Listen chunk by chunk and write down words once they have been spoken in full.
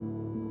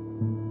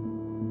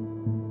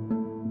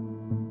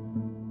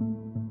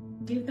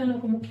జీవితంలో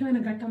ఒక ముఖ్యమైన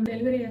ఘట్టం.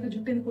 డెలివరీ అయ్యాక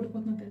జుట్టు ఎందుకు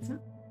ఊడిపోతుందో తెలుసా?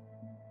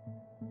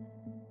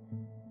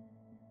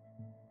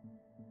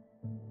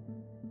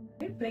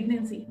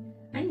 Pregnancy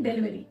and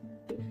delivery.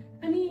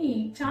 కానీ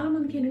చాలా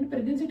మందికి ఏంటంటే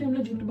ప్రెగ్నెన్సీ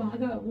టైంలో జుట్టు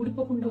బాగా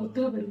ఊడిపోకుండా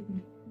ఒత్తుగా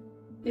పెరుగుతుంది.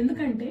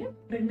 ఎందుకంటే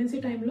ప్రెగ్నెన్సీ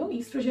టైంలో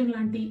ఈస్ట్రోజన్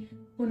లాంటి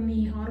కొన్ని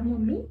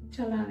హార్మోన్లు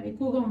చాలా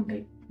ఎక్కువగా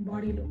ఉంటాయి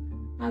బాడీలో.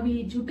 అవి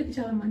జుట్టుకి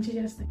చాలా మంచి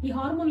చేస్తాయి. ఈ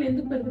హార్మోన్లు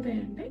ఎందుకు పెరుగుతాయి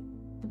అంటే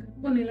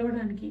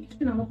నిలవడానికి,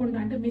 నవ్వకుండా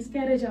అంటే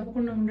మిస్క్యారేజ్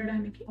అవ్వకుండా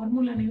ఉండడానికి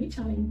హార్మోన్లు అనేవి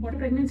చాలా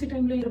ఇంపార్టెంట్. ప్రెగ్నెన్సీ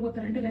టైంలో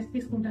ఎరిపోతారు అంటే రెస్ట్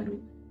తీసుకుంటారు,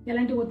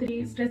 ఎలాంటి ఒత్తిడి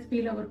స్ట్రెస్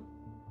ఫీల్ అవ్వరు,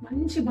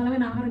 మంచి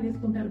బలమైన ఆహారం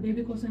తీసుకుంటారు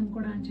బేబీ కోసం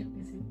కూడా అని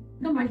చెప్పేసి,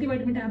 ఇంకా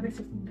మల్టీవైటమిన్ టాబ్లెట్స్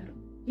తీసుకుంటారు.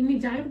 ఇన్ని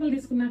జాగ్రత్తలు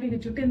తీసుకున్నాక ఇక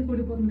జుట్టు ఎందుకు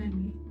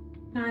ఊడిపోతుందండి?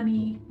 కానీ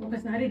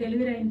ఒకసారి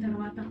డెలివరీ అయిన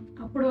తర్వాత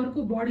అప్పటి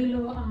వరకు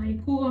బాడీలో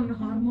ఎక్కువగా ఉన్న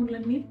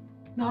హార్మోన్లన్నీ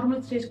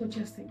నార్మల్ స్టేజ్కి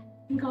వచ్చేస్తాయి.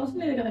 ఇంకా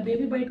అవసరం లేదు కదా,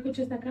 బేబీ బయటకు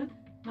వచ్చేసాక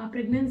ఆ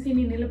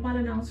ప్రెగ్నెన్సీని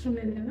నిలపాలని అవసరం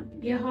లేదు కదా.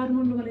 ఏ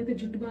హార్మోన్ల వల్ల అయితే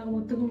జుట్టు బాగా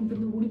ఒత్తుగా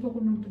ఉంటుందో,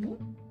 ఊడిపోకుండా ఉంటుందో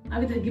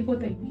అవి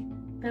తగ్గిపోతాయి.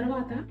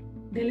 తర్వాత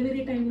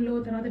డెలివరీ టైంలో,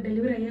 తర్వాత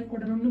డెలివరీ అయ్యాక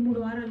కూడా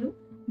 2-3 వారాలు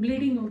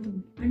బ్లీడింగ్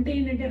అవుతుంది. అంటే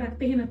ఏంటంటే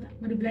రక్తహీనత,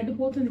 మరి బ్లడ్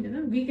పోతుంది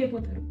కదా, వీక్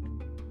అయిపోతారు.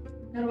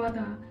 తర్వాత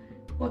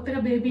కొత్తగా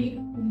బేబీ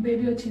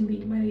వచ్చింది,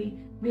 మరి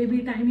బేబీ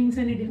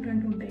టైమింగ్స్ అన్ని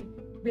డిఫరెంట్ ఉంటాయి.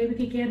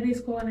 బేబీకి కేర్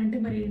తీసుకోవాలంటే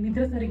మరి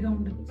నిద్ర సరిగ్గా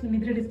ఉండదు, సో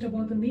నిద్ర డిస్టర్బ్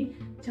అవుతుంది,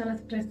 చాలా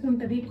స్ట్రెస్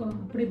ఉంటుంది.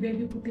 అప్పుడే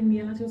బేబీ పుట్టింది,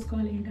 ఎలా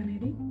చూసుకోవాలి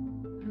ఏంటనేది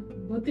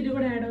ఒత్తిడి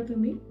కూడా యాడ్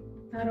అవుతుంది.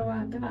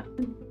 తర్వాత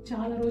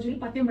చాలా రోజులు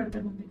పథ్యం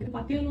పెడతారు. మన దగ్గర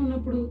పథ్యంలో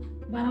ఉన్నప్పుడు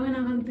బలమైన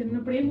ఆహారం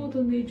తిన్నప్పుడు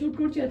ఏమవుతుంది,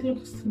 జుట్టు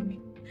చేతిలోకి వస్తుంది.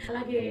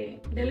 అలాగే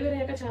డెలివరీ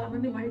అయ్యాక చాలా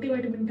మంది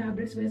మల్టీవైటమిన్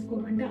టాబ్లెట్స్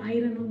వేసుకోరు, అంటే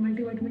ఐరన్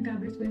మల్టీవైటమిన్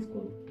టాబ్లెట్స్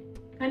వేసుకోరు.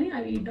 కానీ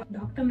అవి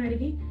డాక్టర్ని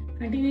అడిగి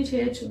కంటిన్యూ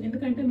చేయొచ్చు.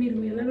 ఎందుకంటే మీరు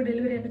ఎలాగో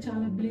డెలివరీ అయ్యాక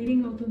చాలా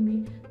బ్లీడింగ్ అవుతుంది,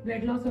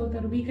 బ్లడ్ లాస్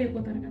అవుతారు, వీక్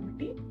అయిపోతారు.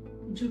 కాబట్టి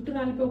జుట్టు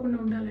రాలిపోకుండా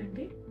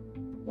ఉండాలంటే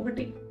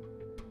ఒకటి,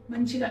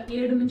 మంచిగా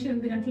 7 నుంచి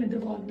 8 గంటలు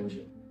నిద్రపోవాలి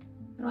రోజు.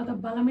 తర్వాత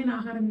బలమైన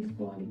ఆహారం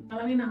తీసుకోవాలి.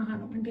 బలమైన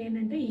ఆహారం అంటే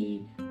ఏంటంటే ఈ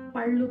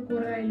పళ్ళు,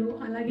 కూరగాయలు,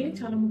 అలాగే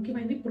చాలా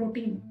ముఖ్యమైనది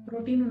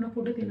ప్రోటీన్ ఉన్న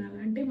ఫుడ్ తినాలి.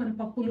 అంటే మన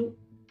పప్పులు,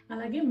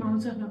 అలాగే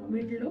మాంసాహారం,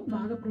 వీటిలో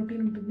బాగా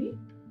ప్రోటీన్ ఉంటుంది.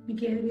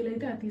 మీకు ఏది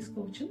వీలైతే అది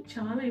తీసుకోవచ్చు.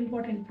 చాలా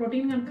ఇంపార్టెంట్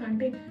ప్రోటీన్ కనుక.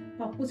 అంటే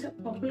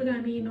పప్పులు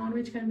కానీ నాన్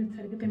వెజ్ కానీ మీరు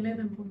సరిగ్గా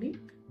తినలేదనుకోండి,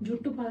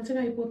 జుట్టు పలచగా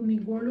అయిపోతుంది,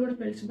 గోల్డ్ కూడా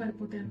పెలిచి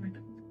పారిపోతాయి అనమాట.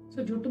 సో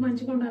జుట్టు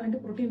మంచిగా ఉండాలంటే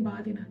ప్రోటీన్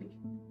బాగా తినాలి.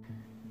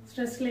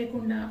 స్ట్రెస్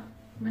లేకుండా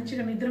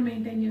మంచిగా నిద్ర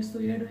మెయింటైన్ చేస్తూ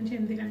 7 నుంచి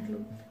 8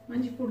 గంటలు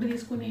మంచి ఫుడ్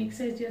తీసుకుని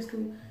ఎక్సర్సైజ్ చేస్తూ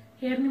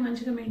హెయిర్ని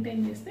మంచిగా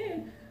మెయింటైన్ చేస్తే,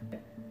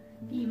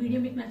 ఈ వీడియో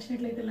మీకు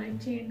నచ్చినట్లయితే లైక్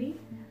చేయండి.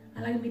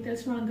 అలాగే మీకు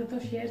తెలిసిన వాళ్ళందరితో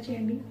షేర్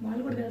చేయండి,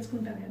 వాళ్ళు కూడా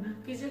తెలుసుకుంటారు కదా.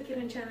 ఫిజియో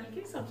కిరణ్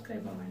ఛానల్కి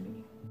సబ్స్క్రైబ్ అవ్వండి.